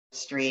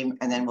stream,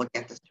 and then we'll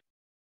get this.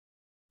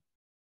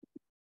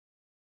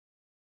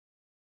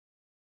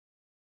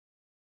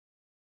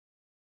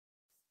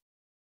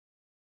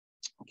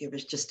 Give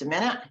us just a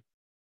minute.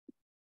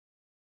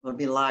 We'll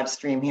be live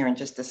stream here in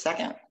just a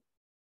second.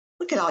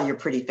 Look at all your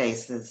pretty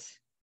faces.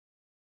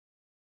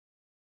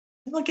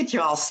 Look at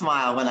you all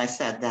smile when I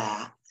said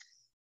that.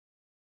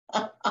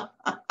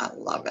 I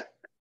love it.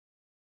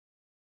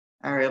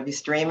 All right, we'll be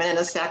streaming in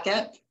a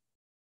second.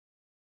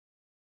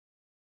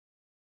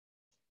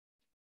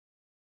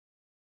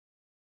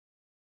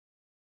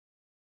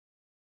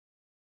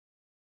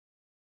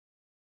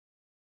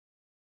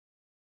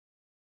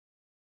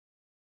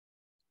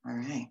 All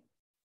right.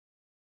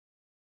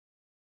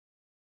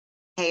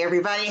 Hey,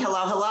 everybody.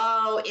 Hello,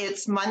 hello.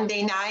 It's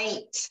Monday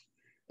night.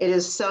 It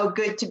is so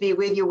good to be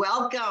with you.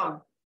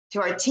 Welcome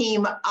to our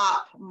Team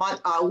Up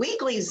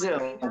weekly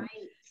Zoom.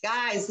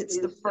 Guys, it's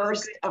the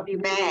 1st of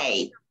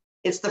May.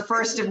 It's the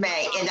 1st of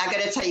May. And I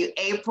got to tell you,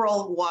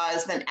 April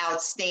was an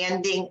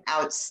outstanding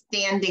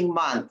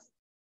month.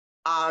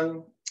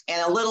 And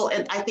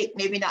I think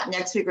maybe not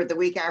next week or the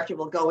week after,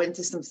 we'll go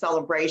into some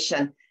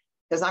celebration,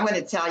 because I'm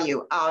going to tell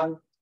you,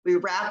 we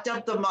wrapped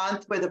up the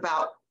month with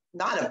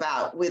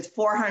with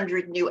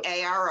 400 new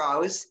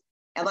AROs.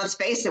 And let's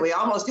face it, we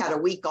almost had a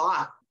week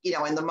off,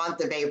 in the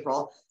month of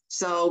April.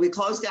 So we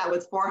closed out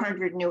with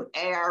 400 new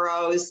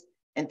AROs,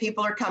 and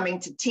people are coming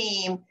to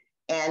Team.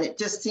 And it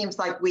just seems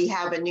like we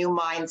have a new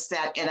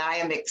mindset. And I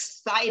am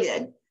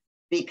excited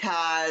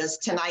because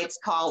tonight's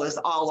call is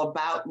all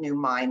about new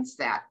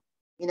mindset.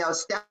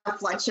 Steph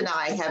Fletch and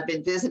I have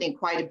been visiting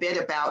quite a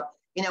bit about,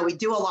 we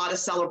do a lot of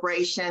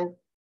celebration,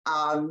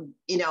 and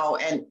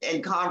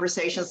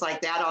conversations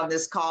like that on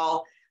this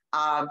call.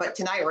 But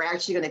tonight we're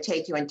actually going to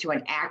take you into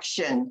an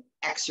action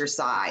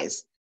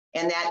exercise.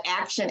 And that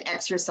action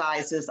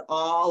exercise is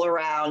all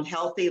around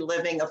Healthy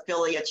Living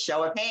Affiliates.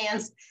 Show of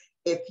hands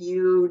if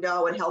you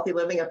know what Healthy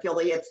Living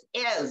Affiliates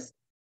is.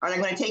 All right,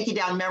 I'm going to take you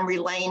down memory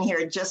lane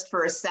here just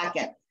for a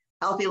second.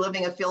 Healthy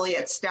Living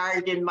Affiliates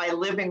started in my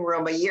living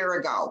room a year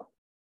ago.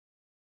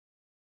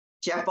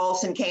 Jeff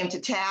Olson came to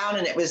town,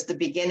 and it was the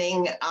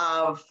beginning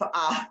of,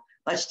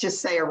 let's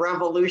just say, a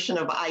revolution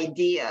of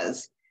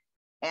ideas.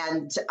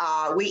 And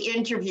we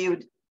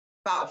interviewed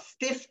about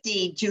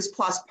 50 Juice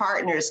Plus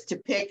partners to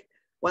pick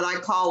what I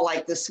call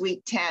like the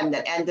Sweet 10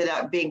 that ended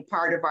up being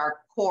part of our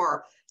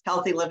core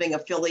Healthy Living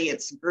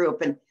Affiliates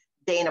group. And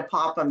Dana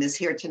Popham is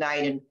here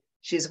tonight, and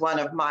she's one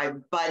of my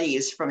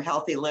buddies from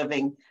Healthy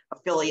Living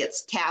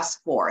Affiliates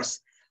Task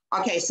Force.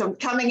 Okay, so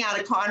coming out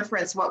of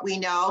conference, what we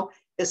know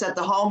is that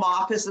the home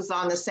office is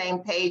on the same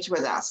page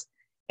with us,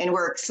 and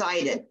we're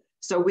excited.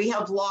 So we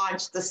have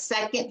launched the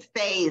second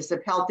phase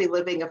of Healthy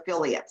Living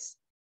Affiliates.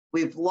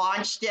 We've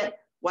launched it.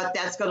 What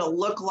that's going to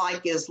look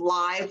like is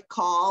live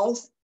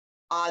calls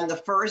on the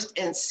first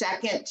and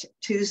second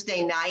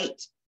Tuesday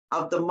night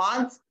of the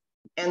month.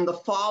 And the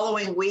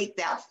following week,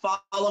 that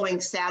following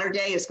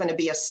Saturday, is going to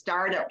be a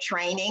startup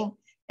training.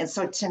 And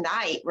so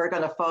tonight, we're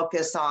going to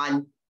focus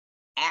on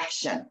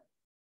action.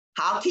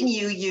 How can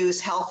you use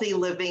Healthy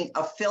Living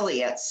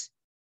Affiliates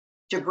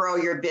to grow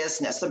your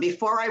business? So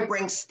before I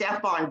bring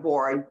Steph on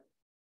board,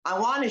 I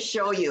want to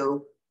show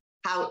you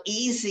how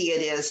easy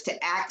it is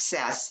to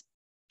access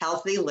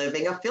Healthy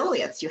Living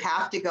Affiliates. You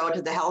have to go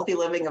to the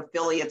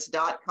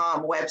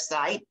healthylivingaffiliates.com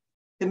website.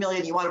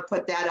 Camelia, do you want to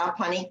put that up,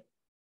 honey?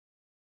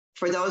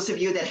 For those of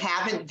you that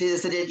haven't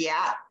visited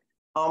yet,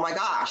 oh my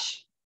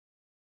gosh,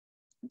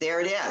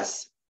 there it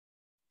is.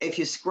 If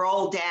you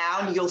scroll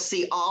down, you'll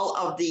see all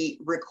of the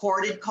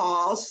recorded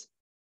calls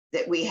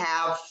that we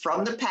have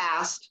from the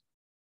past.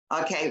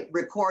 Okay,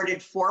 recorded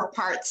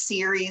 4-part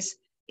series.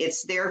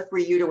 It's there for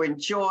you to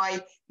enjoy.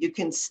 You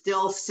can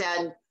still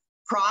send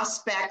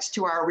prospects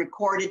to our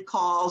recorded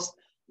calls,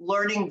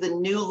 learning the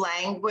new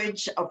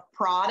language of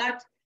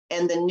product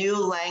and the new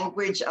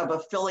language of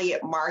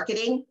affiliate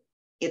marketing.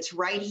 It's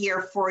right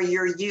here for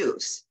your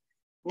use.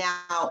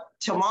 Now,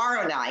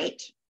 tomorrow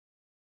night,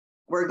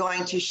 we're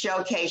going to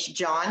showcase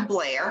John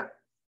Blair.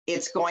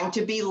 It's going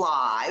to be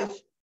live,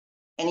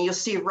 and you'll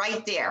see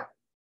right there,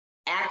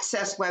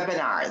 access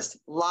webinars,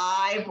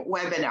 live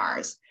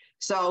webinars.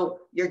 So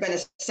you're going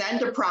to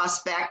send a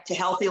prospect to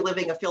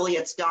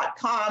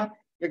healthylivingaffiliates.com.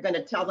 You're going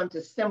to tell them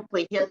to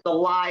simply hit the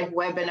live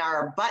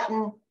webinar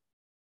button,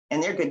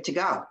 and they're good to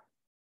go.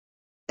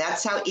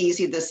 That's how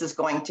easy this is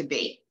going to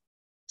be.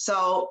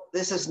 So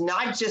this is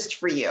not just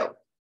for you.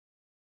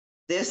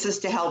 This is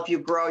to help you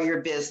grow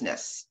your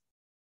business.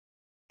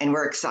 And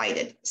we're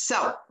excited.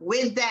 So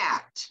with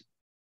that,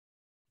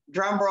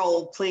 drum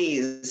roll,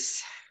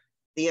 please.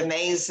 The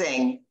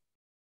amazing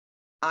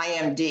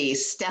IMD,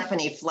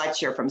 Stephanie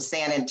Fletcher from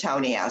San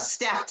Antonio.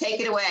 Steph, take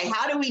it away.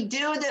 How do we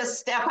do this,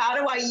 Steph? How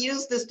do I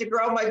use this to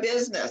grow my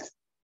business?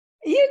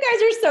 You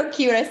guys are so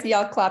cute. I see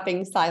y'all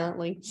clapping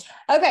silently.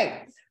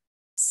 Okay.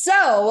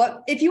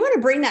 So if you want to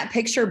bring that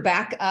picture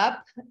back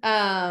up,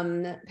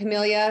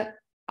 Pamelia,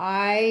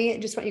 I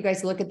just want you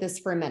guys to look at this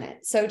for a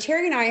minute. So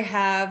Terry and I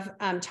have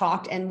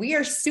talked, and we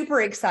are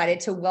super excited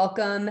to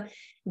welcome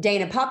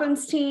Dana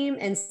Popham's team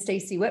and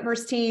Stacy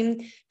Whitmer's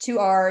team to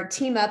our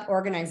Team Up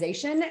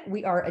organization.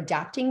 We are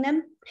adapting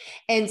them.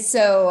 And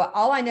so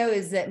all I know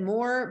is that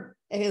more,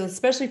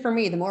 especially for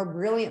me, the more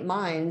brilliant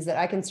minds that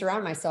I can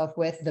surround myself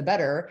with, the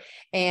better.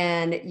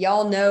 And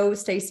y'all know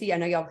Stacy, I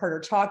know y'all heard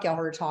her talk. Y'all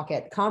heard her talk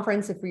at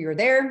conference if we were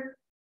there.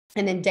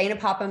 And then Dana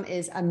Popham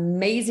is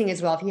amazing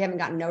as well. If you haven't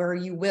gotten to know her,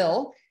 you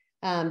will.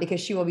 Because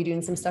she will be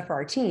doing some stuff for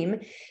our team.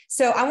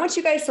 So I want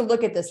you guys to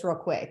look at this real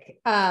quick.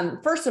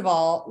 First of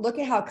all, look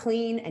at how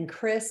clean and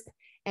crisp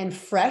and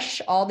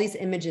fresh all these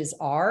images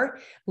are.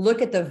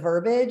 Look at the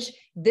verbiage.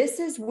 This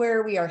is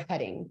where we are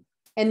heading.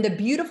 And the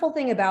beautiful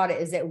thing about it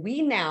is that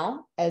we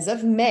now, as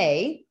of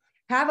May,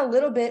 have a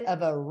little bit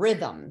of a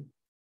rhythm.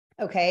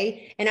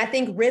 Okay. And I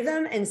think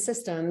rhythm and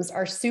systems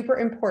are super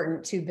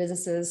important to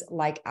businesses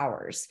like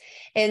ours.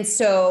 And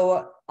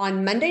so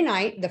on Monday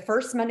night, the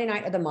first Monday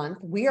night of the month,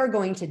 we are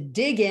going to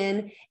dig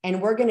in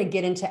and we're going to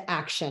get into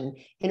action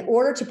in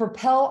order to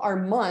propel our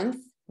month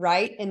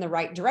right in the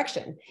right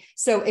direction.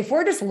 So if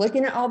we're just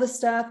looking at all the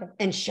stuff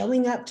and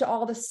showing up to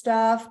all the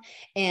stuff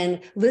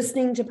and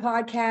listening to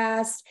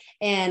podcasts,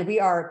 and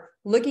we are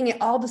looking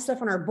at all the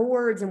stuff on our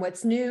boards and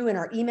what's new in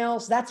our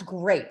emails, that's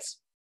great.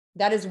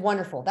 That is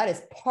wonderful. That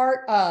is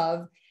part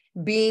of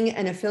being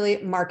an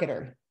affiliate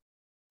marketer.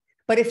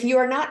 But if you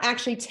are not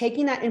actually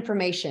taking that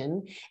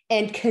information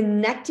and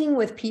connecting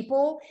with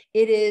people,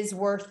 it is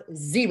worth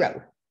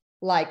zero,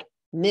 like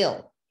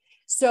nil.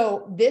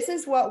 So this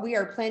is what we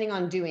are planning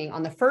on doing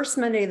on the first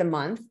Monday of the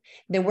month.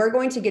 Then we're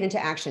going to get into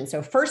action.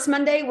 So first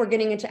Monday, we're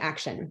getting into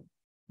action.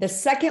 The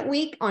second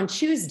week on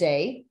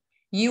Tuesday,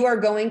 you are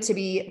going to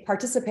be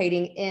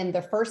participating in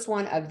the first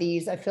one of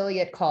these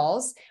affiliate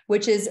calls,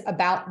 which is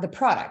about the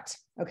product.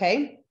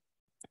 Okay.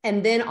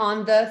 And then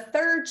on the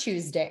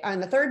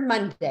third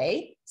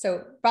Monday,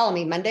 so follow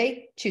me,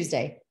 Monday,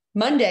 Tuesday,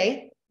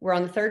 Monday, we're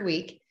on the third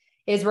week,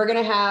 is we're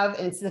going to have,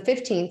 and it's the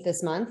 15th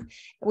this month,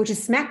 which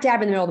is smack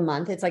dab in the middle of the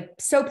month. It's like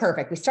so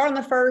perfect. We start on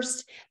the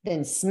first,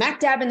 then smack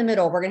dab in the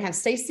middle. We're going to have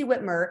Stacy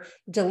Whitmer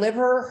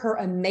deliver her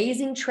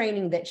amazing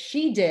training that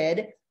she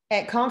did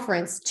at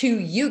conference to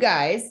you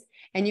guys.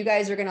 And you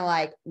guys are going to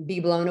like be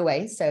blown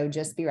away. So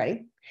just be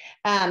ready.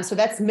 So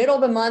that's middle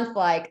of the month.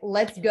 Like,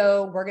 let's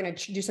go. We're going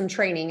to do some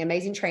training,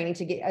 amazing training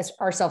to get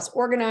ourselves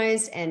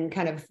organized and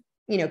kind of,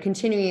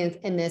 continuing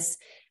in this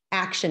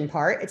action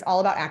part. It's all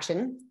about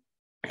action.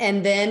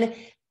 And then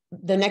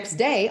the next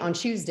day on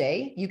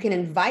Tuesday, you can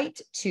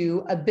invite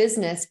to a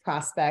business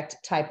prospect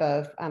type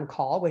of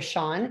call with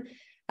Sean.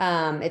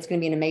 It's going to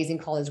be an amazing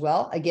call as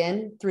well.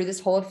 Again, through this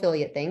whole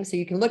affiliate thing. So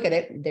you can look at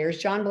it. There's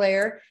John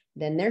Blair.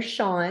 Then there's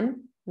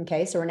Sean.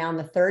 Okay. So we're now on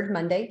the third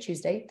Monday,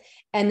 Tuesday.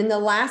 And then the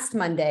last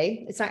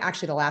Monday, it's not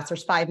actually the last,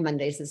 there's 5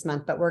 Mondays this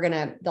month, but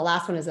the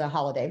last one is a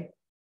holiday.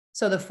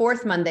 So the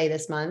fourth Monday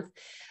this month,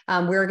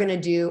 we're going to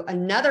do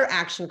another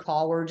action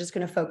call where we're just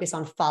going to focus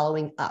on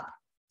following up.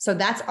 So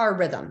that's our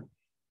rhythm.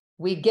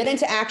 We get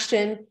into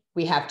action.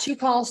 We have 2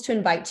 calls to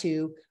invite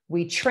to.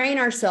 We train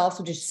ourselves,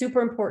 which is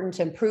super important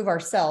to improve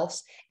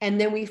ourselves. And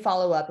then we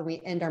follow up and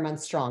we end our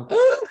month strong.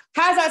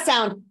 How's that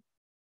sound?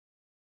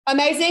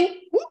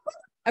 Amazing.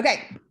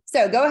 Okay.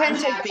 So go ahead and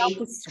take off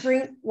the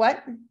screen.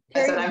 What?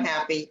 I said I'm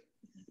happy.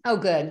 Oh,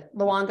 good.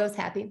 Luongo's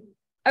happy.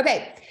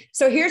 Okay.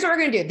 So here's what we're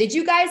going to do. Did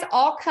you guys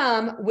all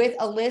come with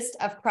a list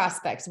of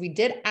prospects? We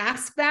did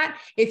ask that.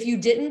 If you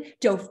didn't,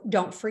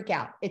 don't freak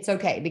out. It's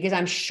okay. Because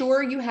I'm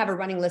sure you have a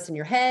running list in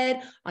your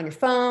head, on your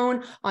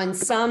phone, on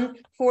some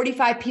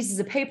 45 pieces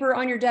of paper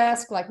on your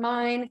desk, like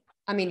mine.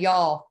 I mean,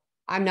 y'all,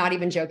 I'm not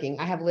even joking.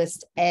 I have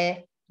lists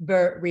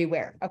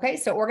everywhere. Okay.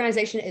 So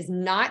organization is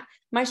not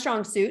my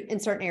strong suit in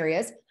certain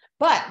areas,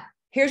 but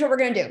here's what we're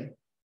going to do.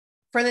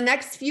 For the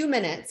next few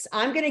minutes,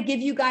 I'm going to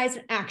give you guys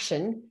an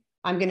action.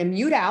 I'm going to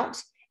mute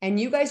out and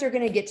you guys are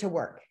going to get to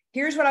work.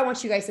 Here's what I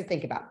want you guys to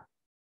think about.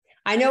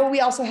 I know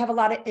we also have a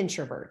lot of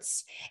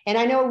introverts, and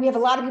I know we have a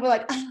lot of people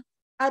like, oh,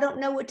 I don't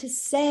know what to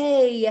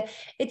say.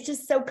 It's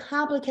just so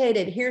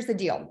complicated. Here's the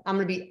deal. I'm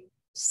going to be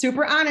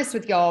super honest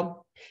with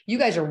y'all. You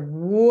guys are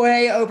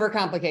way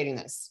overcomplicating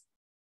this.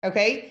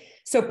 Okay.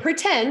 So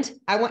pretend,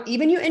 I want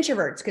even you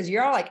introverts, because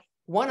you're all like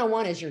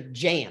one-on-one is your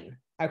jam.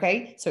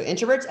 Okay. So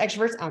introverts,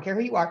 extroverts, I don't care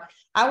who you are.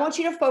 I want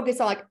you to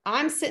focus on, like,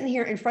 I'm sitting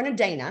here in front of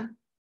Dana.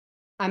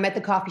 I'm at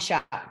the coffee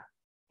shop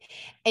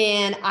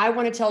and I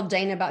want to tell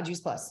Dana about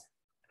Juice Plus,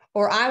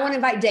 or I want to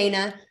invite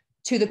Dana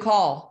to the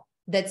call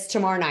that's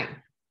tomorrow night.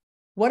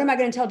 What am I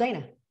going to tell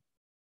Dana?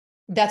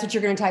 That's what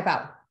you're going to type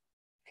out.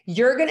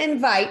 You're going to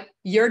invite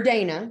your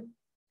Dana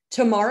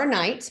tomorrow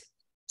night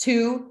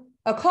to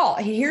a call.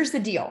 Here's the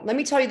deal. Let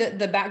me tell you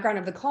the background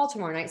of the call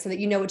tomorrow night so that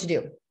you know what to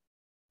do.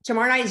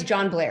 Tomorrow night is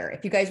John Blair.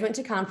 If you guys went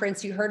to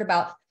conference, you heard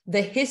about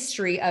the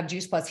history of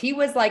Juice Plus. He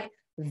was like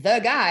the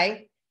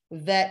guy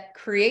that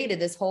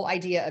created this whole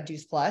idea of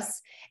Juice Plus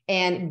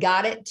and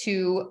got it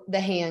to the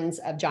hands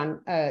of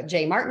John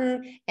J.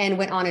 Martin, and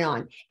went on and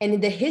on.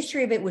 And the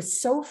history of it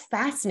was so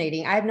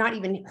fascinating. I have not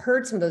even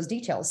heard some of those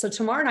details. So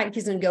tomorrow night,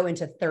 he's going to go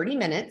into 30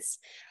 minutes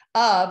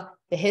of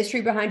the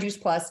history behind Juice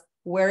Plus,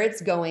 where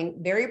it's going,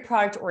 very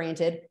product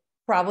oriented,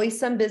 probably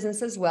some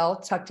business as well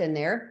tucked in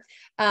there.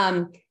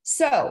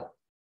 So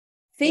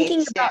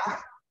thinking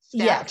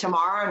about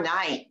tomorrow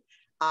night,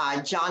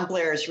 John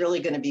Blair is really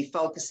going to be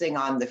focusing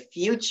on the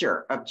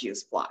future of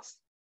Juice Plus.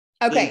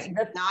 Okay.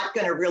 He's not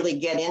going to really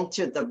get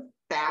into the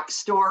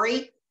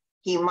backstory.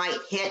 He might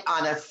hit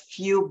on a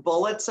few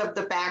bullets of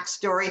the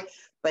backstory,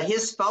 but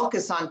his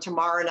focus on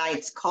tomorrow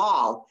night's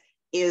call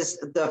is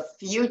the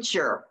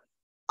future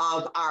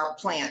of our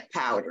plant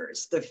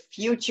powders, the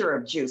future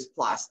of Juice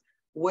Plus,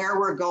 where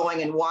we're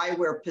going and why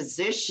we're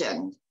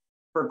positioned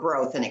for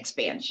growth and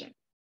expansion.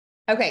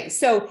 Okay.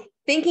 So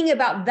thinking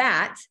about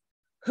that,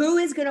 who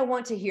is going to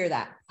want to hear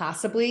that?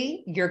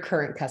 Possibly your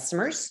current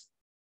customers,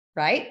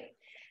 right?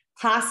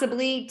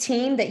 Possibly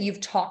team that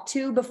you've talked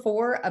to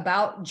before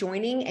about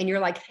joining, and you're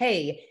like,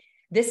 hey,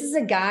 this is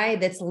a guy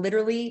that's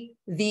literally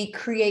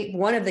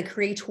one of the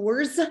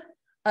creators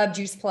of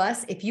Juice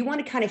Plus. If you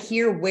want to kind of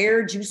hear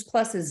where Juice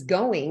Plus is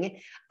going,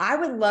 I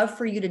would love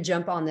for you to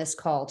jump on this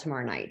call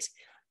tomorrow night.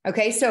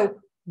 Okay.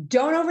 So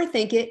don't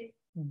overthink it.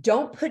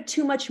 Don't put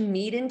too much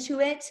meat into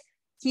it.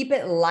 Keep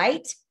it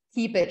light,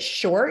 keep it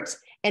short,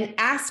 and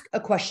ask a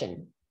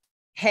question.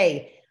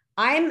 Hey,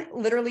 I'm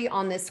literally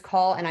on this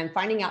call and I'm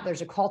finding out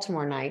there's a call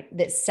tomorrow night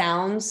that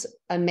sounds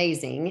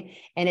amazing.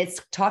 And it's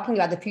talking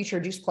about the future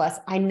of Juice Plus.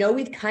 I know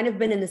we've kind of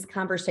been in this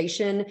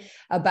conversation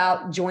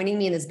about joining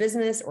me in this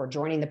business or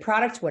joining the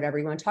product, whatever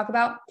you want to talk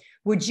about.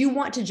 Would you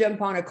want to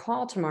jump on a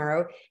call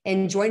tomorrow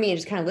and join me and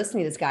just kind of listen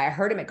to this guy? I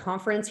heard him at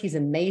conference. He's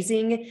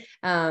amazing.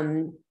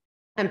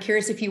 I'm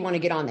curious if you want to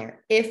get on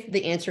there. If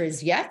the answer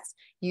is yes,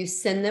 you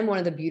send them one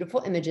of the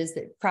beautiful images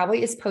that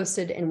probably is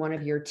posted in one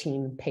of your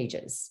team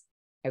pages.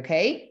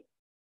 Okay.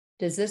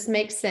 Does this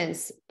make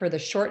sense for the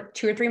short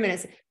 2 or 3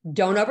 minutes?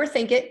 Don't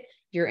overthink it.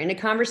 You're in a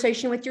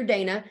conversation with your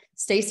Dana.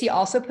 Stacy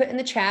also put in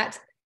the chat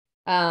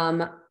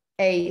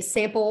a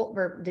sample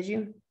verb. Did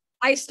you?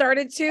 I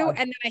started to, and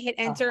then I hit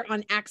enter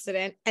on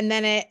accident, and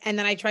then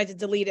I tried to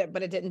delete it,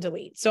 but it didn't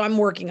delete. So I'm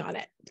working on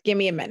it. Give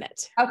me a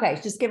minute. Okay,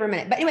 just give her a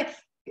minute. But anyway,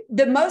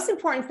 the most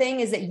important thing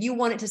is that you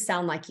want it to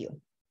sound like you.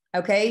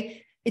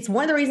 Okay. It's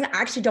one of the reasons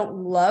I actually don't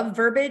love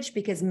verbiage,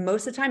 because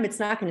most of the time it's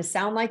not going to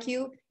sound like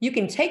you. You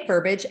can take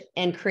verbiage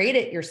and create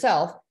it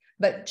yourself,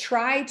 but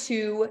try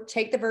to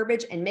take the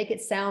verbiage and make it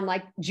sound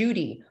like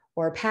Judy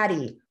or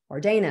Patty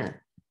or Dana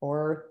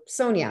or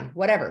Sonia,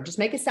 whatever. Just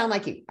make it sound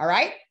like you. All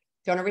right.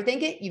 Don't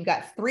overthink it. You've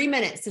got 3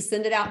 minutes to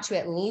send it out to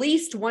at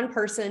least one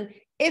person,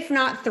 if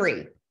not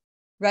 3.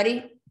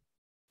 Ready?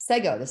 Say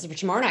go. This is for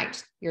tomorrow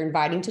night. You're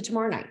inviting to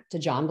tomorrow night to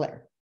John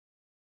Blair.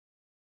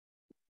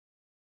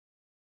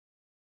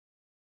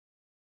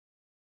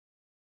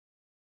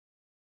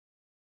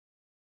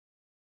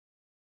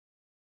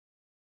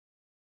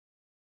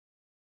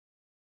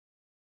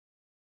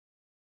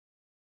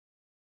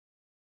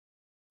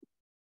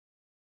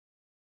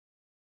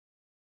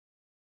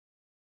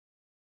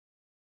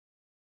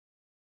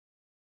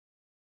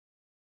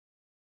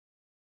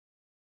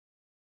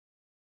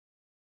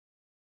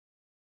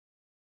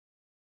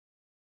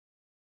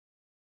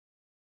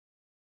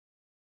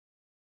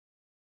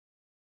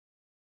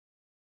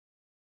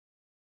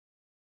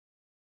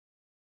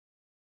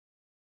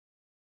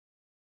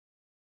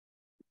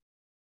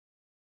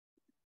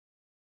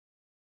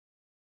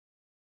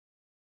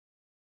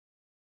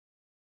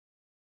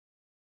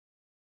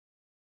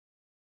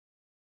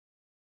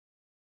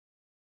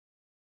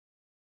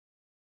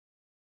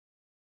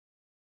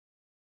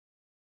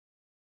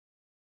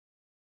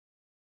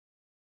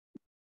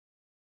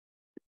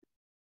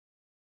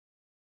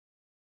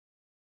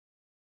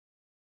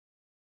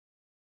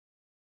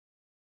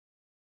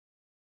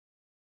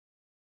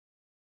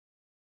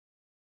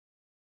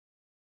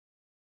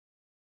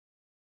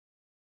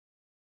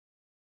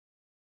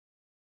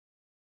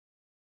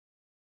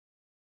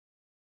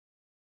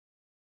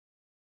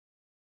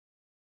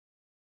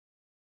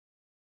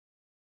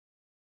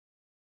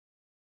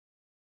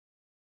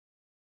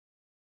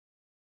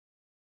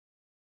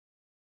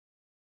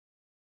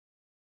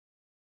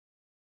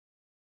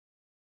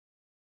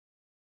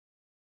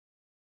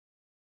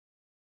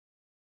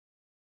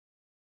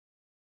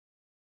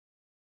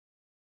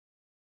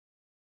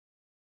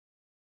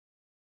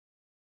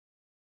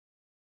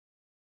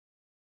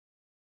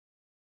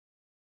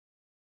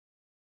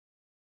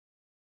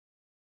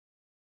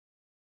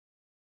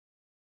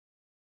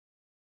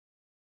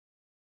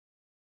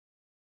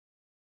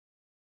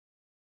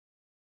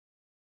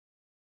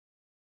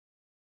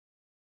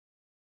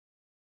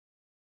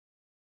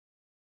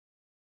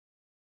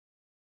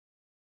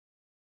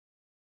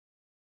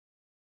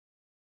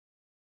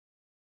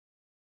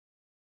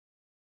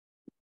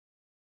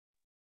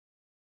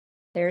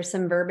 There's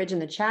some verbiage in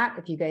the chat.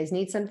 If you guys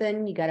need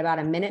something, you got about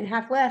 1.5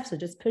 minutes left. So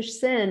just push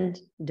send.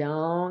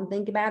 Don't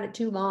think about it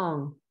too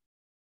long.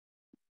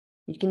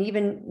 You can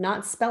even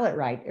not spell it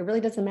right. It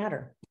really doesn't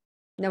matter.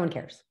 No one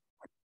cares.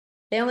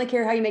 They only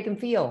care how you make them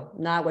feel,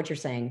 not what you're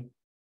saying.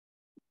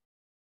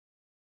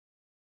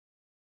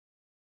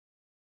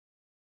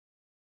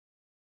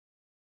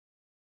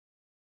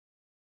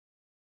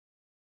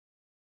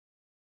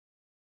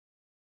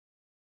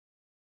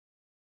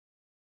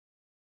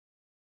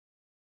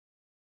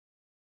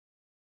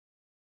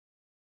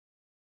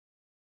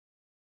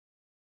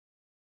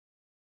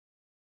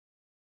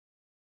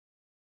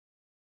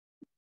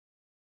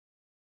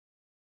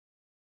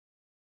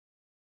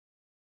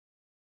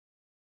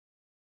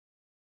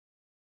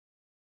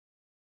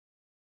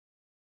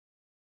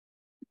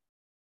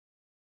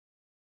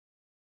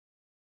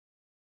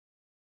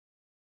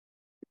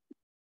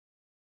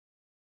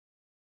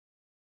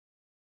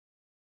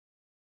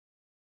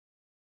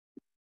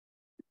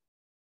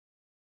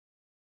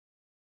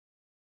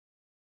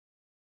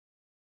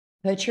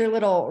 Put your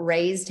little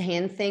raised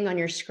hand thing on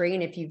your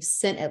screen if you've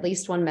sent at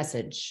least one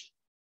message.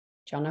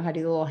 Do y'all know how to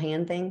do the little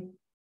hand thing?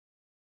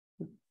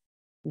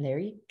 There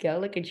you go.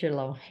 Look at your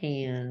little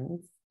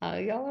hands. Oh,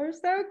 y'all are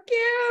so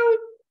cute.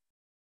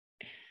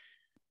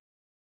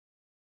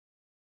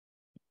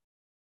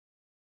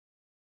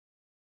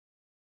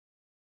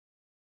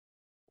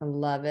 I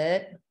love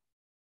it.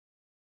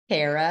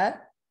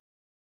 Kara.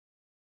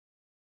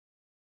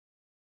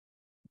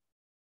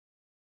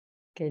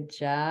 Good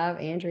job.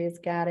 Andrea's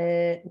got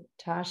it.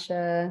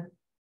 Tasha,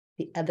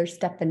 the other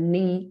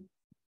Stephanie,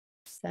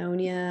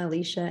 Sonia,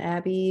 Alicia,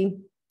 Abby.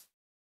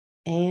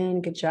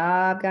 And good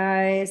job,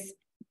 guys.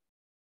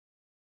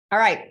 All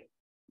right.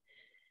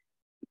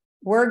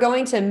 We're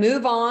going to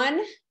move on.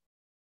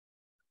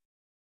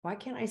 Why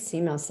can't I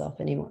see myself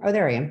anymore? Oh,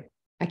 there I am.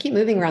 I keep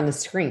moving around the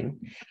screen.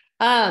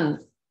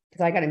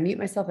 Because I got to mute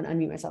myself and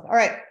unmute myself. All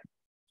right.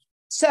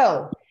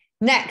 So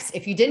next,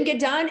 if you didn't get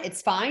done,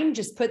 it's fine.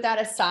 Just put that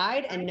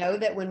aside and know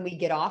that when we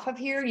get off of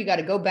here, you got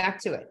to go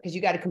back to it because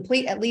you got to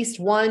complete at least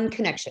one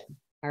connection.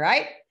 All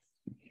right.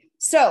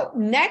 So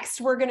next,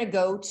 we're going to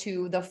go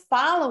to the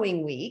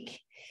following week.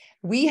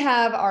 We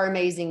have our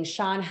amazing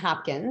Sean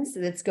Hopkins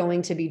that's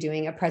going to be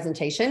doing a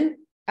presentation.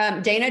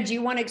 Dana, do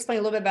you want to explain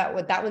a little bit about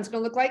what that one's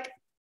going to look like?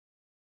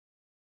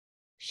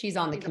 She's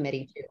on the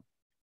committee too.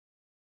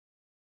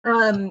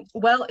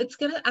 Well,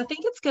 I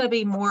think it's gonna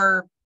be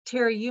more,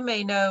 Terry, you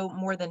may know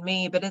more than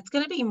me, but it's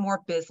gonna be more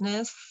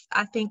business,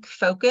 I think,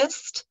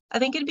 focused. I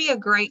think it'd be a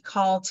great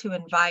call to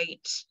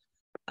invite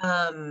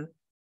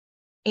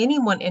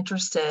anyone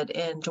interested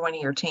in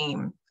joining your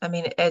team. I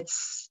mean,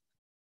 it's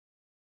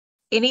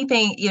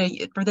anything,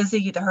 for those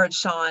of you that heard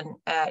Sean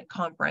at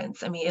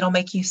conference, I mean, it'll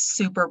make you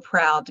super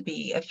proud to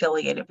be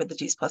affiliated with the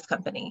Juice Plus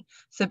company.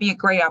 So it'd be a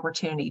great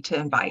opportunity to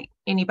invite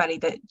anybody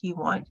that you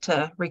want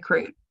to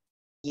recruit.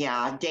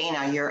 Yeah,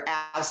 Dana, you're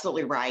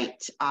absolutely right.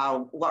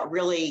 What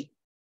really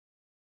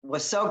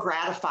was so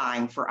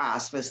gratifying for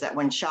us was that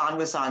when Sean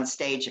was on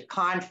stage at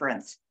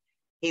conference,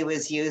 he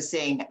was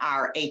using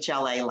our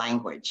HLA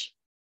language.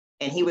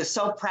 And he was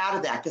so proud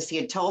of that because he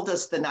had told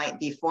us the night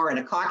before in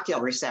a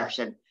cocktail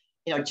reception,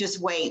 just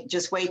wait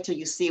till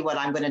you see what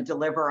I'm going to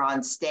deliver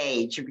on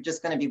stage. You're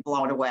just going to be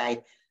blown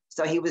away.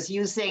 So he was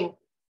using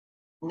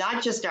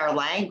not just our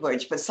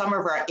language, but some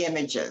of our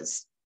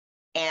images.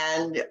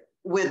 And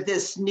with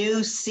this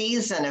new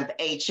season of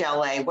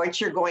HLA, what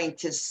you're going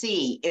to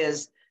see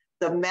is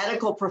the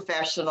medical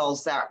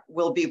professionals that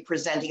will be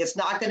presenting. It's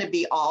not going to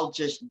be all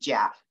just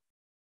Jeff.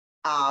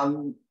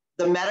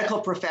 The medical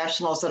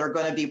professionals that are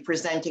going to be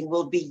presenting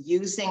will be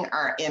using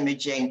our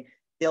imaging.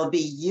 They'll be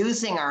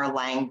using our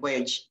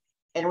language.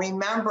 And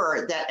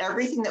remember that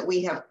everything that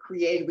we have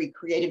created, we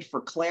created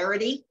for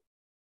clarity.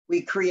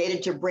 We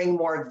created to bring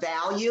more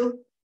value.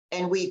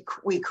 And we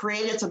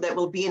created so that it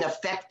will be an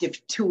effective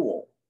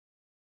tool.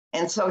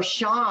 And so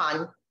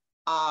Sean,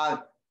 on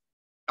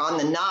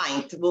the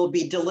 9th, will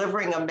be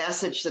delivering a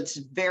message that's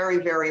very,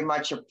 very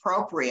much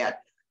appropriate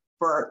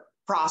for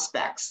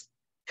prospects,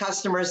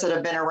 customers that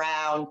have been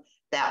around,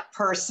 that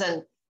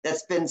person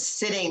that's been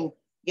sitting,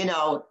 in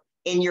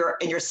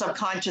your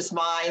subconscious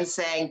mind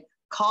saying,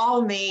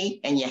 call me,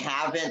 and you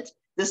haven't.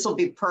 This will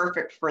be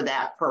perfect for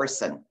that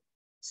person.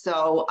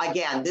 So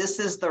again, this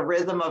is the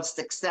rhythm of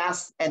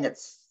success, and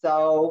it's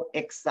so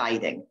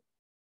exciting.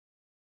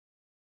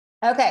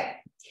 Okay.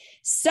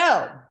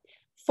 So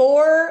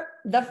for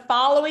the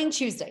following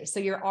Tuesday,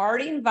 so you're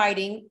already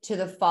inviting to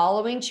the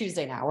following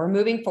Tuesday now, we're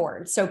moving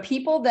forward. So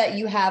people that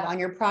you have on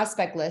your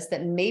prospect list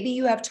that maybe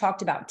you have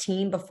talked about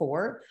team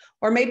before,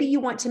 or maybe you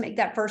want to make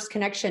that first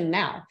connection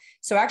now.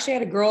 So actually I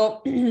had a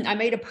girl, I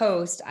made a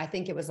post, I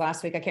think it was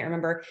last week, I can't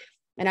remember.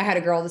 And I had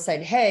a girl that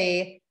said,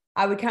 hey,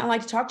 I would kind of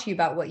like to talk to you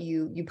about what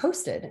you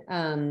posted.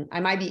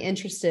 I might be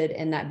interested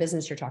in that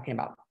business you're talking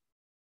about.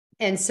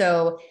 And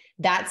so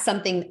that's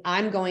something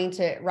I'm going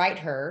to write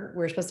her.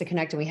 We're supposed to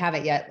connect and we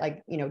haven't yet,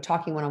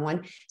 talking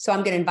one-on-one. So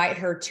I'm going to invite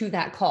her to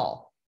that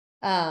call.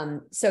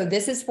 So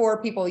this is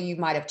for people you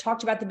might have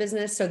talked about the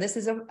business. So this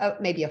is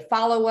maybe a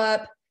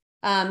follow-up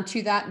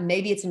to that.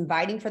 Maybe it's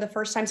inviting for the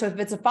first time. So if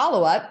it's a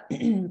follow-up,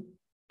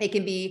 it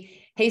can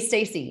be, hey,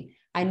 Stacy,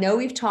 I know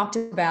we've talked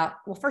about,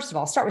 well, first of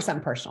all, start with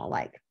something personal.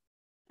 Like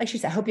she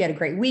said, hope you had a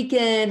great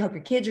weekend. Hope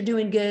your kids are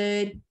doing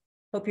good.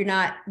 Hope you're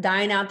not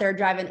dying out there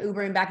driving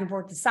Uber and back and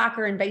forth to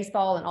soccer and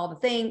baseball and all the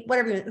thing,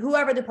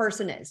 whoever the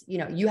person is,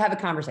 you have a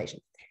conversation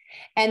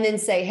and then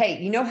say,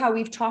 hey, how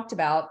we've talked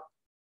about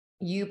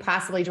you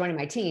possibly joining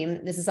my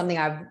team. This is something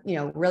I've,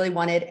 really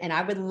wanted. And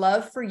I would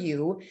love for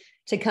you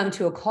to come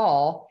to a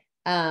call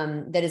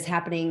that is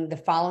happening the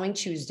following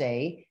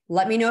Tuesday.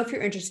 Let me know if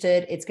you're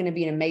interested. It's going to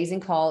be an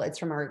amazing call. It's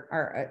from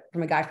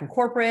from a guy from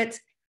corporate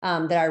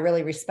that I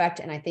really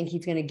respect. And I think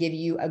he's going to give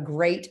you a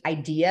great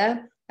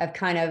idea of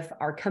kind of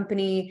our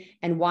company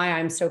and why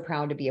I'm so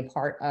proud to be a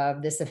part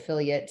of this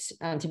affiliate,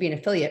 to be an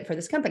affiliate for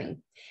this company.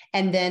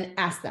 And then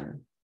ask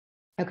them.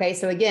 Okay.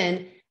 So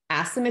again,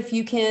 ask them if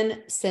you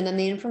can send them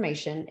the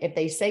information. If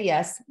they say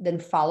yes, then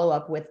follow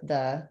up with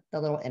the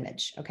little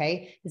image.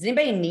 Okay. Does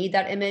anybody need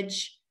that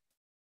image?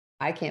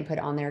 I can't put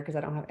it on there because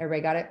I don't have,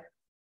 everybody got it?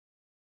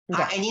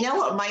 Okay. And you know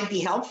what might be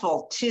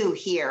helpful too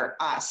here,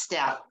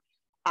 Steph?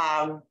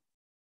 Pamelia,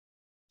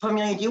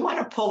 do you want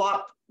to pull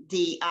up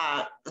the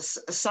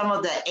some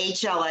of the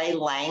HLA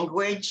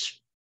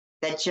language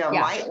that you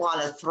might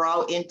want to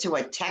throw into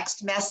a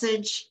text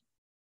message?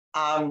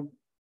 I'm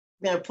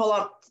going to pull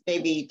up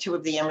maybe two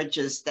of the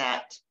images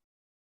that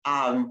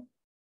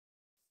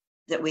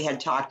that we had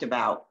talked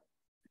about.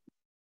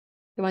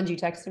 The ones you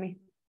texted me?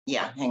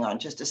 Yeah, hang on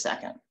just a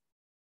second.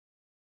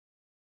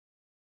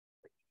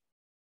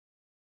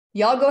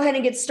 Y'all go ahead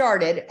and get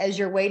started as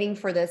you're waiting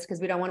for this because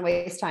we don't want to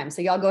waste time.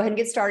 So y'all go ahead and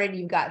get started.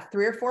 You've got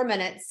 3 or 4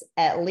 minutes,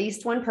 at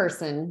least one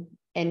person.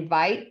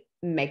 Invite,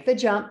 make the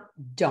jump.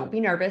 Don't be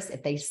nervous.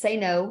 If they say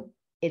no,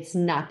 it's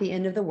not the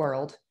end of the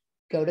world.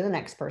 Go to the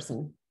next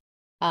person.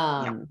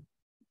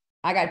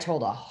 I got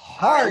told a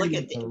hard. Look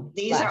at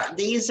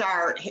these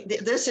are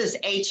this is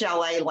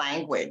HLA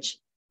language.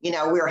 You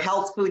know, we're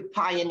health food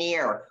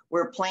pioneer,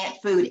 we're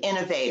plant food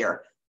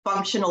innovator,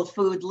 functional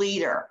food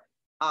leader.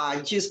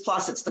 Juice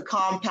Plus, it's the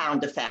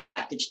compound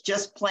effect. It's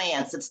just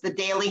plants. It's the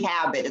daily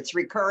habit. It's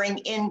recurring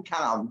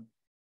income.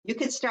 You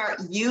could start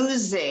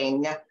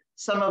using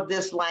some of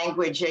this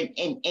language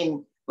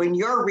in when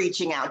you're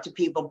reaching out to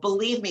people.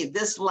 Believe me,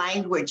 this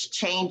language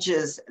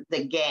changes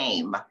the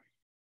game.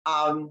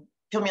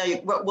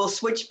 Pamelia, we'll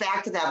switch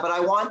back to that, but I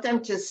want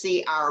them to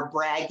see our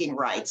bragging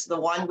rights, the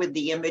one with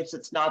the image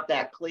that's not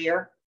that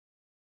clear.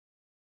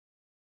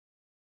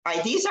 All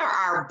right, these are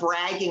our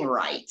bragging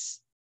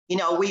rights. You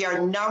know, we are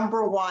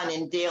 #1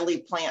 in daily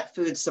plant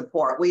food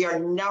support. We are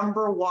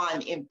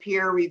 #1 in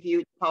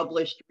peer-reviewed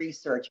published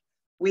research.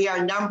 We are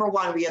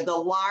 #1. We are the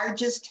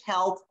largest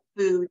health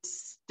food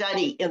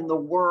study in the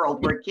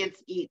world where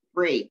kids eat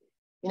free.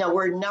 You know,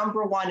 we're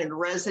 #1 in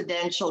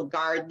residential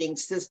gardening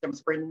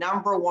systems. We're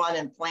 #1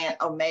 in plant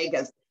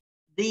omegas.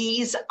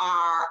 These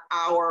are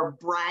our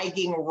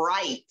bragging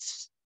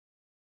rights.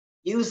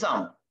 Use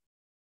them.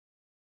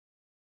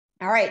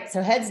 All right,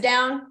 so heads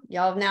down.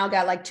 Y'all have now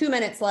got like 2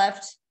 minutes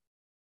left.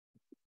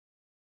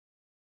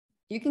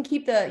 You can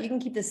keep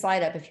the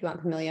slide up if you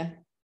want, Pamelia.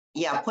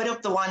 Yeah, put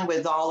up the one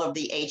with all of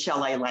the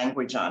HLA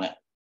language on it.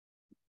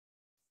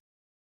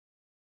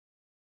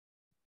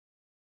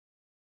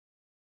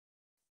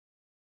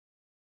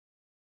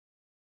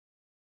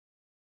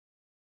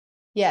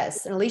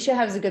 Yes, and Alicia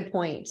has a good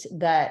point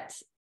that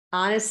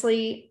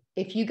honestly,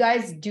 if you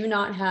guys do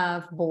not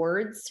have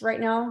boards right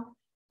now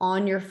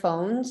on your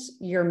phones,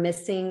 you're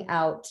missing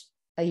out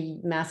a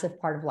massive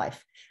part of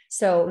life.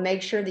 So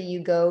make sure that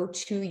you go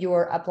to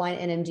your Upline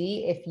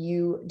NMD if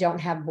you don't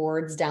have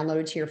boards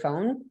downloaded to your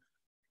phone,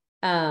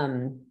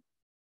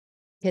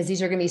 because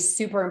these are going to be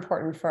super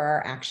important for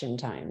our action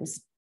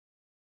times.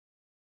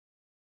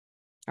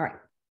 All right,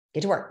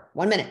 get to work.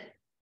 1 minute.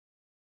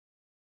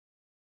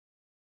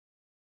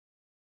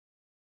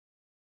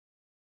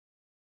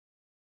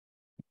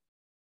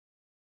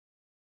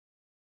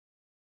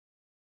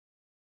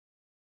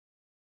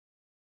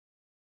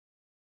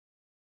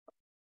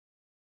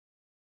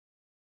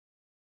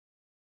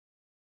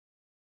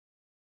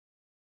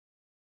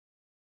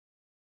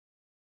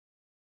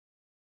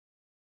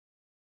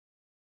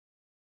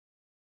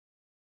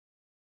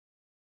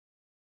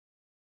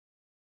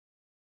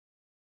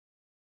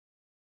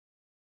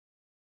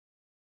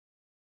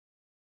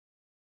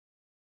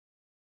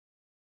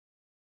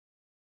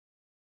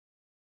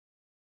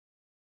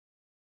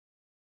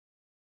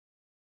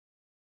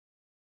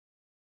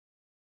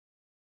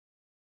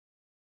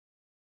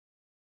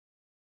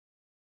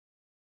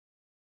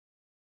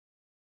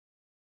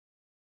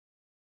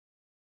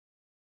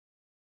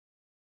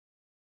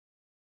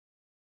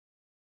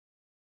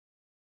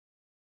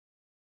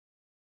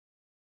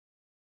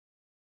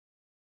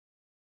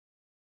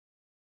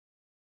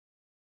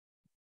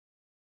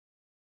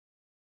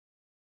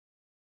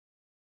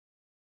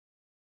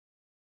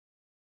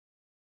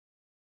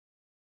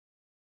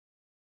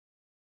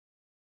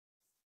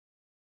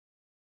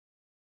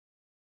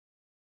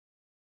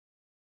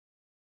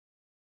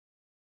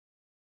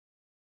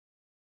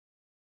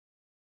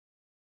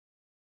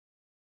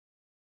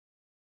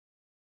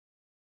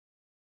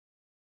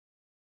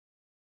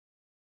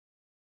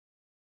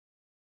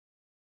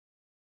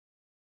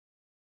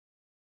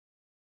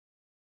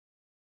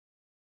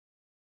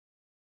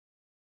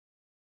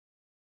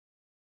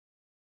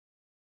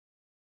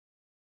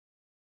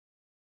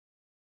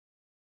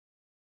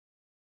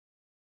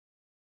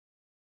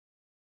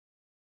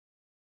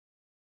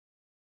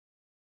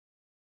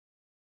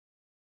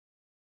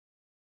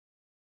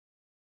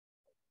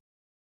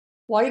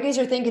 While you guys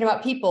are thinking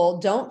about people,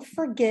 don't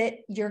forget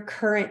your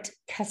current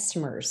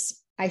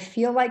customers. I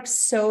feel like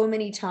so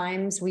many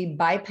times we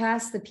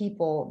bypass the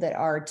people that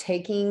are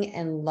taking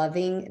and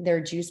loving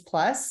their Juice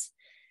Plus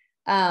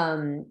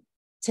to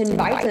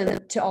invite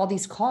them to all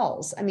these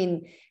calls. I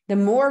mean, the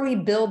more we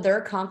build their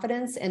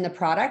confidence in the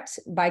product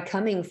by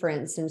coming, for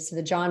instance, to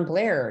the John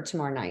Blair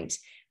tomorrow night,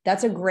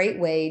 that's a great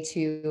way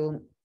to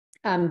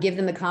give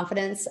them the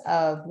confidence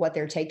of what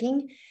they're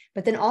taking.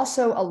 But then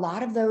also a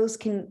lot of those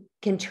can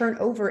turn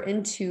over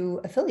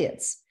into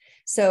affiliates.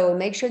 So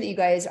make sure that you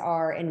guys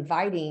are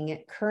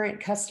inviting current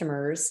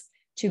customers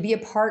to be a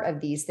part of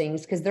these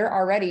things, because they're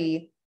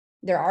already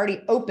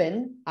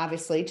open,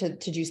 obviously,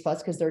 to Juice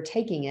Plus because they're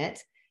taking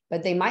it,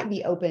 but they might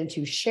be open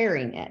to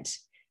sharing it.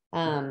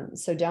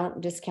 So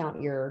don't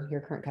discount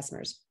your current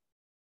customers.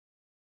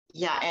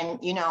 Yeah. And,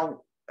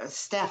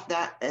 Steph,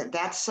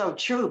 that's so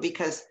true,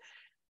 because,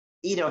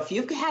 if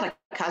you've had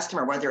a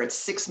customer, whether it's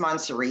 6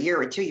 months or a year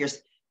or 2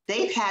 years,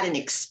 they've had an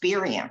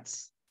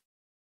experience.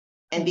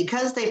 And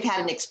because they've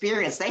had an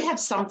experience, they have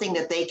something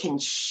that they can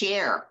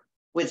share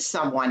with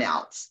someone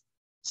else.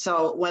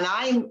 So when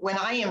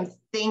I am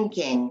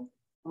thinking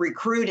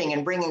recruiting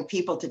and bringing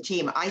people to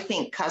team, I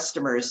think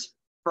customers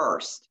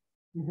first.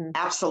 Mm-hmm.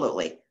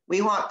 Absolutely.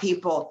 We want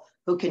people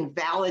who can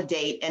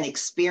validate an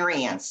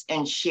experience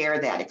and share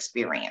that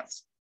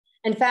experience.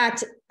 In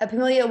fact,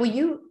 Pamelia, will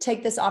you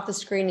take this off the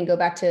screen and go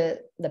back to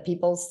the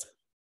people's?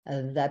 I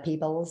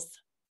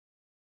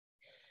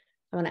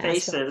want to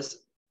Faces.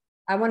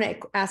 I want to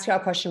ask y'all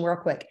a question real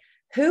quick.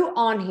 Who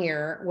on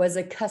here was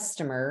a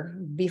customer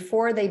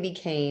before they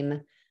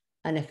became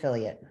an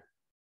affiliate?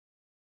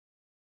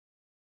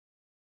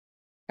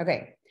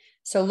 Okay,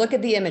 so look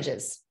at the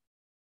images,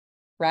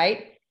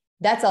 right?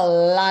 That's a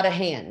lot of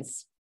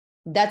hands.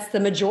 That's the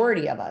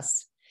majority of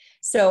us.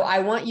 So I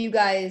want you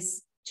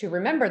guys to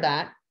remember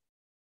that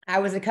I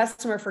was a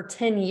customer for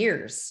 10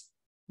 years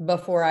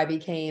before I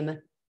became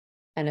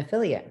an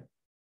affiliate.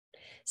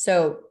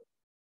 So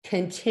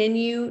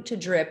continue to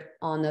drip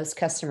on those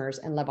customers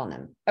and love on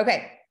them.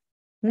 Okay,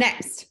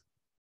 next.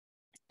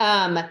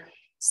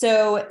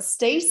 So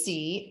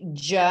Stacy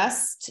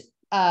just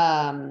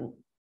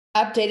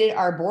updated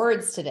our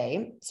boards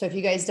today. So if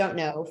you guys don't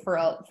know, for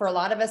a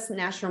lot of us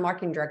national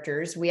marketing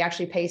directors, we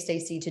actually pay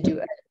Stacy to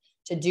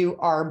do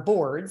our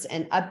boards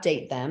and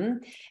update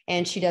them.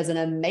 And she does an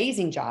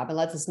amazing job and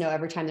lets us know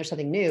every time there's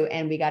something new.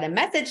 And we got a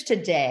message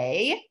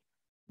today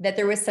that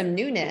there was some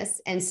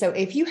newness. And so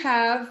if you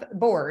have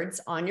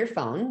boards on your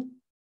phone,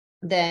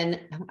 then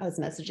I was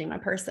messaging my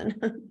person,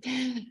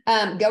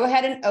 go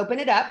ahead and open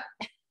it up.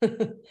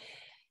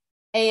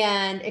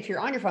 And if you're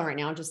on your phone right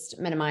now, just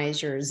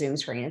minimize your Zoom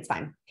screen. It's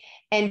fine.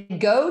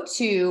 And go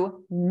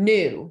to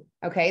new.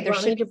 Okay.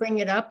 There's need to bring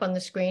it up on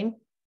the screen.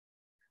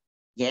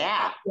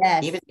 Yeah.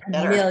 Yes. Even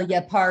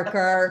Amelia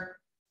Parker.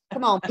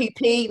 Come on,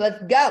 PP.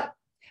 Let's go.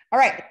 All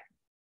right.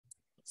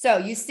 So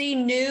you see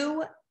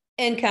new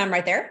income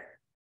right there.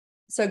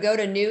 So go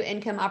to new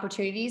income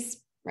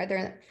opportunities right there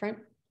in the front.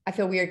 I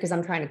feel weird because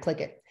I'm trying to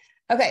click it.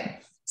 Okay.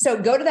 So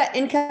go to that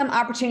income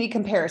opportunity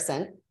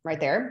comparison right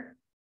there.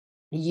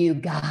 You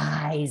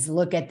guys,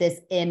 look at this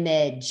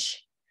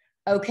image.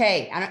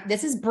 Okay.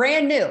 This is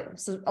brand new.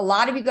 So a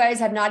lot of you guys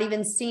have not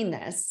even seen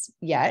this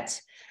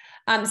yet.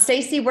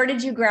 Stacy, where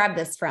did you grab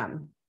this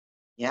from?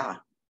 Yeah.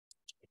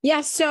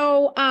 Yeah.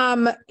 So,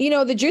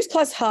 the Juice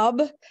Plus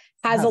Hub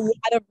has a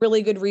lot of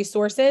really good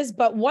resources,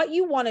 but what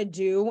you want to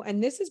do,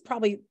 and this is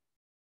probably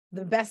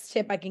the best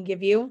tip I can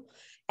give you,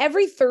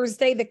 every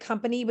Thursday, the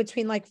company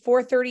between like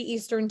 4:30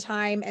 Eastern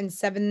time and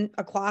 7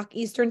 o'clock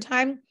Eastern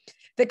time,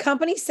 the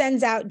company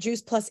sends out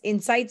Juice Plus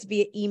Insights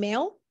via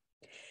email.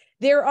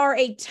 There are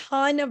a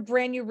ton of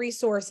brand new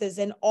resources,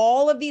 and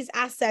all of these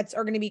assets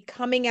are going to be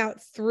coming out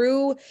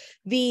through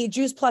the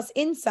Juice Plus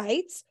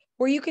Insights,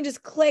 where you can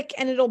just click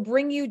and it'll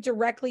bring you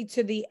directly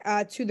to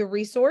the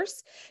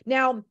resource.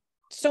 Now,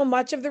 so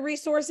much of the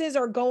resources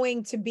are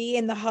going to be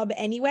in the hub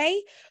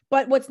anyway,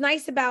 but what's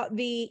nice about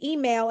the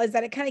email is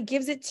that it kind of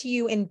gives it to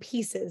you in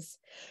pieces.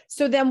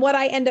 So then what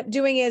I end up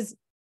doing is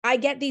I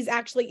get these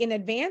actually in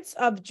advance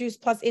of Juice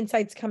Plus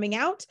Insights coming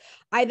out.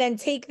 I then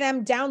take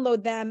them,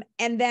 download them,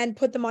 and then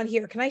put them on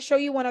here. Can I show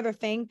you one other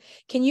thing?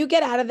 Can you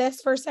get out of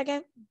this for a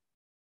second?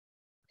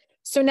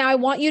 So now I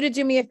want you to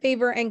do me a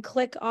favor and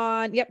click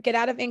on, get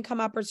out of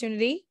income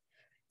opportunity.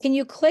 Can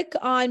you click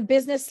on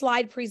business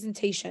slide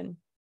presentation?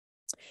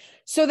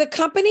 So the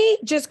company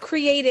just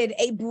created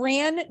a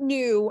brand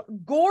new,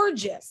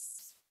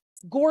 gorgeous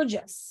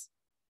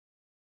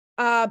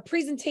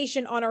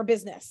presentation on our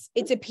business.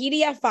 It's a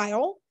PDF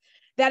file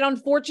that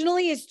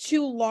unfortunately is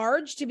too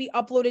large to be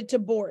uploaded to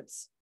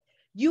boards.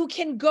 You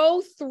can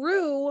go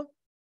through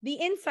the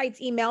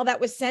Insights email that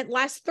was sent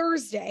last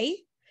Thursday.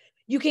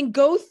 You can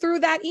go through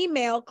that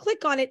email,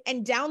 click on it,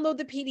 and download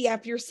the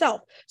PDF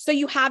yourself. So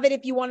you have it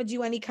if you want to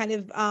do any kind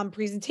of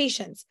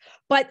presentations.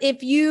 But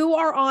if you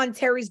are on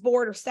Terry's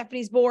board or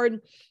Stephanie's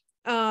board,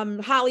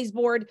 Holly's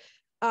board,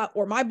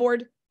 or my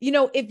board,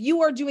 if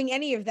you are doing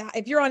any of that,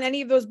 if you're on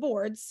any of those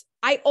boards,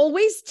 I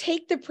always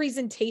take the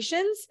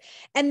presentations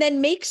and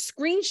then make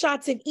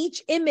screenshots of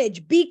each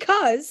image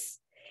because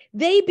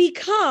they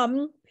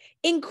become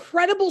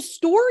incredible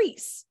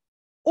stories,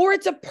 or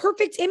it's a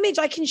perfect image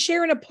I can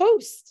share in a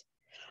post.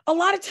 A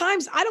lot of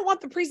times I don't want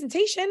the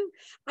presentation.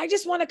 I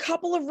just want a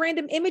couple of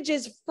random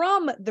images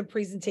from the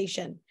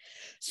presentation.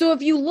 So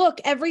if you look,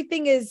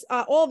 everything is,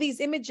 all these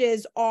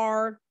images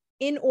are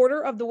in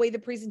order of the way the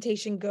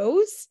presentation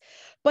goes.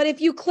 But if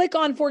you click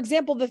on, for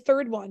example, the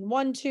third one,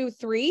 1, 2,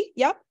 3,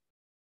 yep.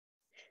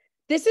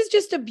 This is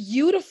just a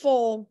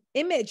beautiful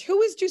image.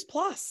 Who is Juice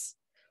Plus?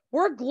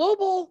 We're a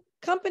global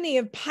company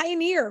of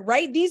pioneer,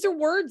 right? These are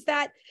words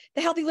that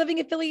the Healthy Living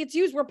affiliates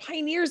use. We're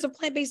pioneers of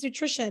plant-based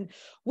nutrition.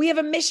 We have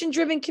a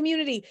mission-driven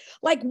community.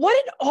 Like,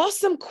 what an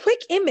awesome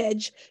quick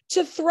image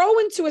to throw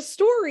into a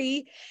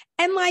story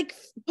and like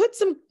put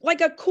some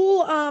like a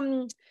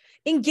cool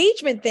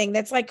engagement thing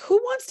that's like, who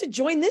wants to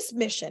join this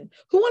mission?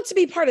 Who wants to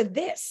be part of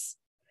this?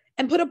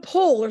 And put a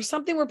poll or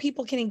something where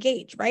people can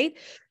engage, right?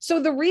 So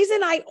the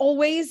reason I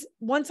always,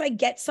 once I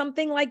get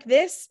something like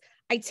this,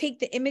 I take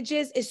the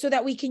images is so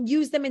that we can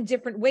use them in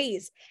different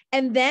ways.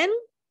 And then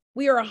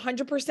we are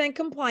 100%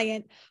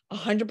 compliant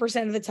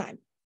 100% of the time.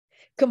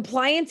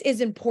 Compliance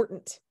is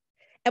important.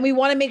 And we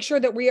want to make sure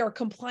that we are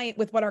compliant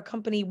with what our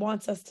company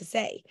wants us to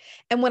say.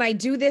 And when I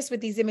do this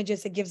with these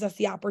images, it gives us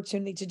the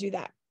opportunity to do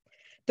that.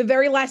 The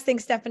very last thing,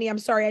 Stephanie, I'm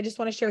sorry, I just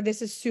want to share,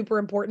 this is super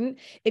important.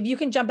 If you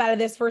can jump out of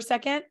this for a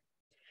second,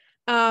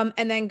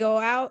 and then go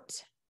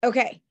out.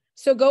 Okay.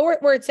 So go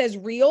where it says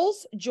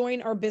Reels,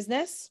 join our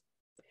business.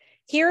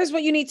 Here's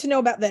what you need to know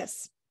about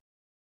this.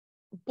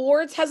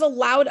 Boards has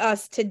allowed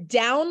us to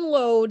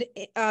download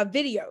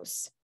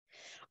videos.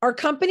 Our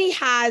company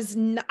has,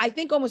 I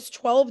think, almost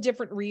 12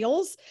 different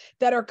Reels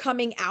that are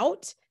coming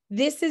out.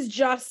 This is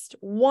just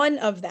one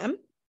of them.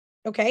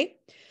 Okay.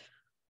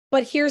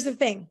 But here's the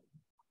thing.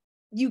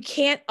 You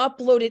can't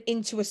upload it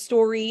into a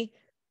story.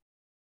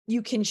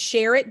 You can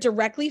share it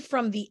directly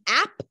from the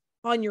app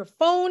on your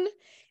phone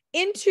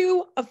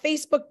into a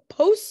Facebook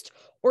post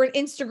or an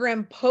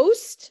Instagram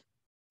post.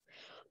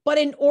 But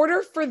in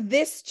order for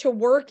this to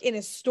work in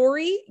a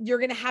story, you're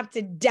going to have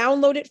to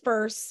download it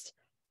first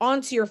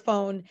onto your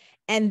phone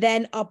and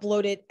then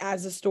upload it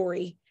as a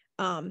story.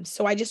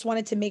 So I just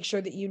wanted to make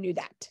sure that you knew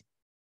that.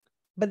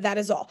 But that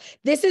is all.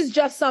 This is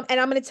just some, and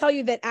I'm going to tell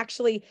you that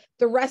actually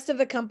the rest of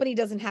the company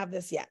doesn't have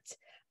this yet.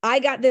 I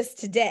got this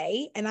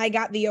today and I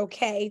got the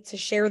okay to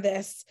share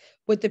this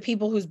with the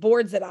people whose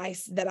boards that I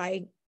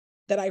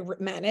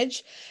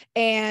manage.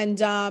 And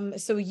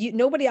so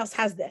nobody else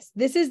has this.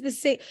 This is the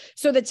same.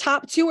 So the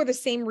top two are the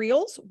same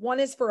Reels. One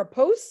is for a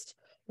post.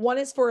 One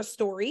is for a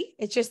story.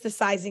 It's just the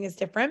sizing is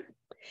different.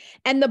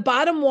 And the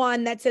bottom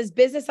one that says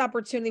business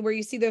opportunity, where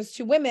you see those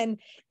two women,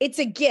 it's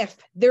a GIF.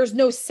 There's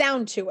no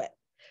sound to it.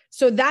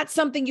 So that's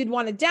something you'd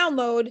want to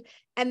download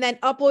and then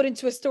upload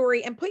into a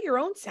story and put your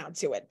own sound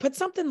to it. Put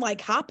something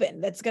like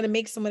Hoppin' that's going to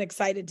make someone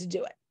excited to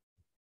do it.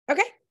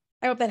 Okay.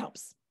 I hope that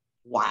helps.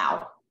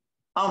 Wow.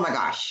 Oh my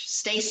gosh.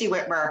 Stacy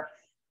Whitmer.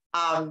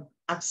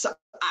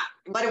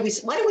 What do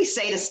we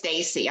say to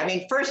Stacy? I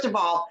mean, first of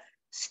all,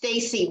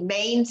 Stacy, I'm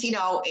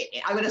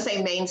going to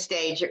say main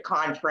stage at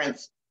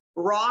conference,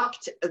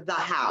 rocked the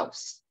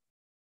house.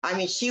 I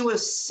mean, she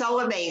was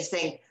so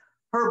amazing.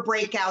 Her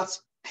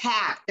breakouts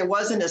packed. There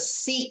wasn't a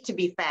seat to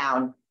be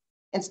found.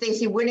 And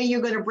Stacy, when are you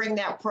going to bring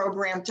that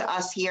program to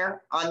us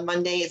here on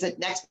Monday? Is it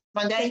next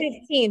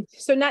Monday? The 15th.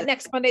 So not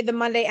next Monday, the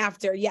Monday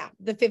after. Yeah,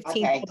 the 15th.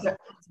 Okay. So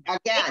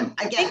again.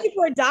 Thank you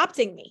for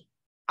adopting me.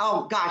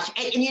 Oh gosh.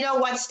 And you know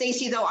what,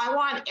 Stacy, though, I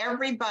want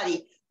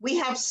everybody, we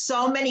have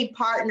so many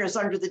partners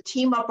under the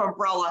Team Up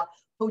umbrella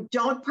who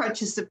don't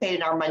participate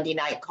in our Monday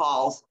night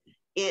calls.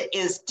 It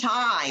is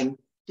time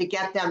to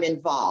get them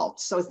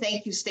involved. So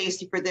thank you,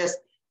 Stacy, for this.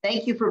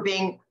 Thank you for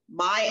being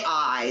my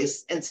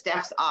eyes and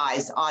Steph's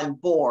eyes on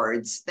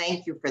boards.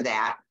 Thank you for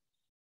that.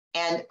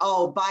 And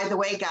oh, by the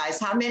way, guys,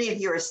 how many of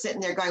you are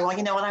sitting there going, well,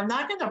 you know what, I'm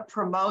not going to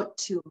promote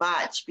too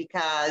much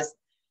because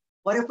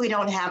what if we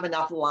don't have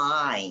enough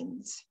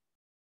lines?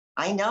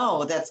 I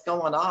know that's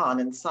going on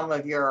in some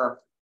of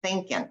your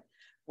thinking.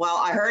 Well,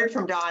 I heard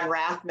from Don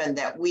Rathman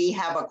that we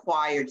have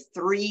acquired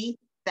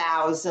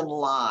 3,000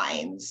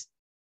 lines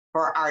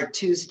for our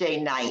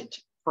Tuesday night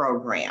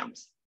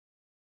programs.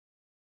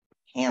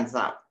 Hands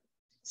up.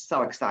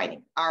 So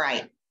exciting. All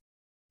right.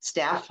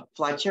 Steph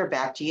Fletcher,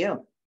 back to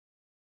you.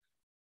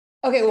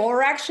 Okay, well,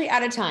 we're actually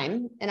out of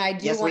time, and I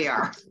do want to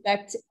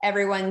respect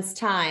everyone's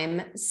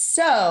time.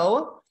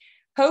 So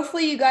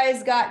hopefully you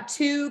guys got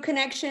 2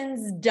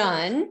 connections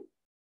done,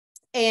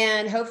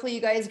 and hopefully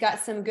you guys got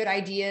some good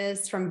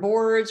ideas from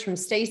boards, from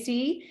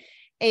Stacy,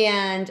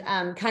 and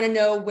kind of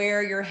know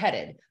where you're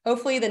headed.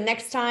 Hopefully the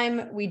next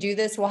time we do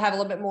this, we'll have a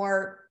little bit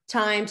more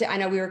time to, I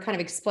know we were kind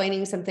of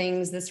explaining some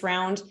things this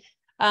round,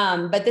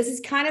 but this is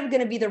kind of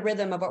going to be the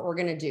rhythm of what we're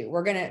going to do.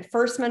 We're going to,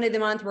 first Monday of the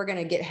month, we're going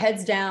to get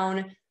heads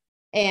down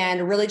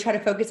and really try to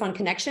focus on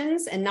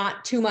connections and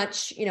not too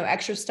much,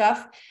 extra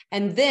stuff.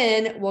 And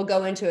then we'll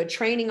go into a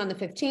training on the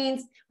 15th.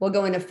 We'll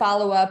go into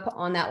follow-up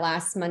on that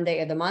last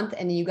Monday of the month.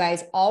 And you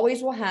guys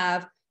always will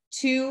have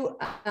 2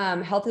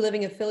 Healthy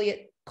Living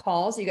affiliate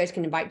calls you guys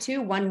can invite to,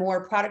 one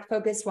more product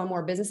focused, one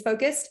more business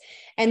focused.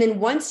 And then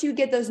once you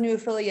get those new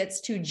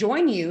affiliates to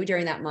join you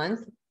during that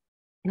month,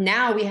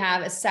 now we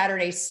have a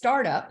Saturday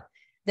startup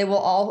that will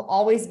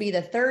always be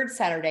the 3rd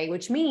Saturday,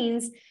 which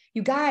means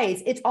you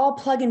guys, it's all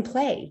plug and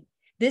play.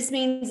 This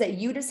means that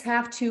you just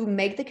have to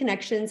make the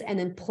connections and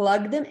then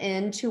plug them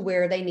into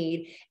where they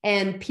need.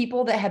 And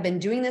people that have been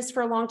doing this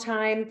for a long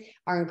time,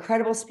 our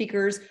incredible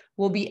speakers,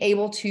 will be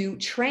able to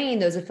train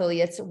those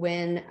affiliates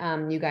when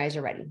you guys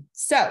are ready.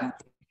 So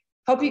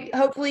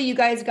hopefully you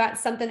guys got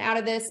something out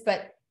of this,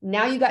 but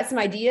Now you got some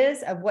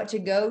ideas of what to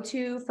go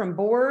to from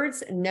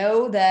boards.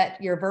 Know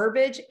that your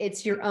verbiage,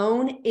 it's your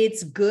own,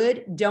 it's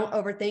good. Don't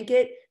overthink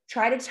it.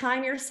 Try to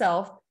time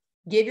yourself.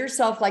 Give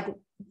yourself like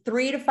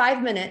 3 to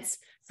 5 minutes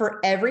for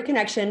every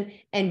connection.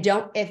 And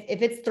don't,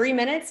 if it's 3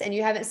 minutes and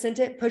you haven't sent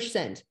it, push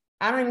send.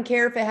 I don't even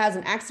care if it has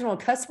an accidental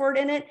cuss word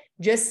in it,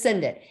 just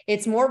send it.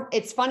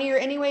 It's funnier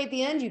anyway at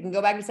the end. You can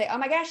go back and say, oh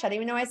my gosh, I didn't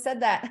even know I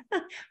said that.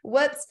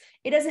 Whoops.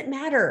 It doesn't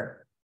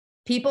matter.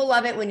 People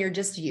love it when you're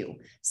just you.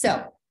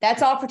 So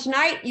that's all for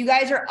tonight. You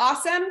guys are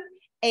awesome.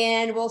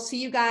 And we'll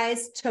see you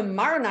guys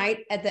tomorrow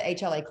night at the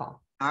HLA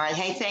call. All right.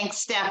 Hey, thanks,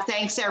 Steph.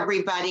 Thanks,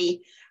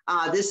 everybody.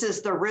 This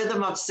is the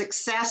Rhythm of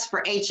Success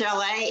for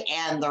HLA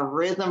and the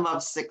Rhythm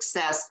of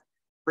Success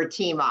for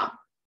Team Up.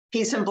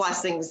 Peace and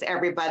blessings,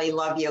 everybody.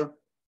 Love you.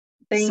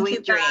 Thank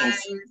Sweet you, dreams.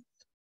 guys.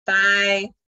 Bye.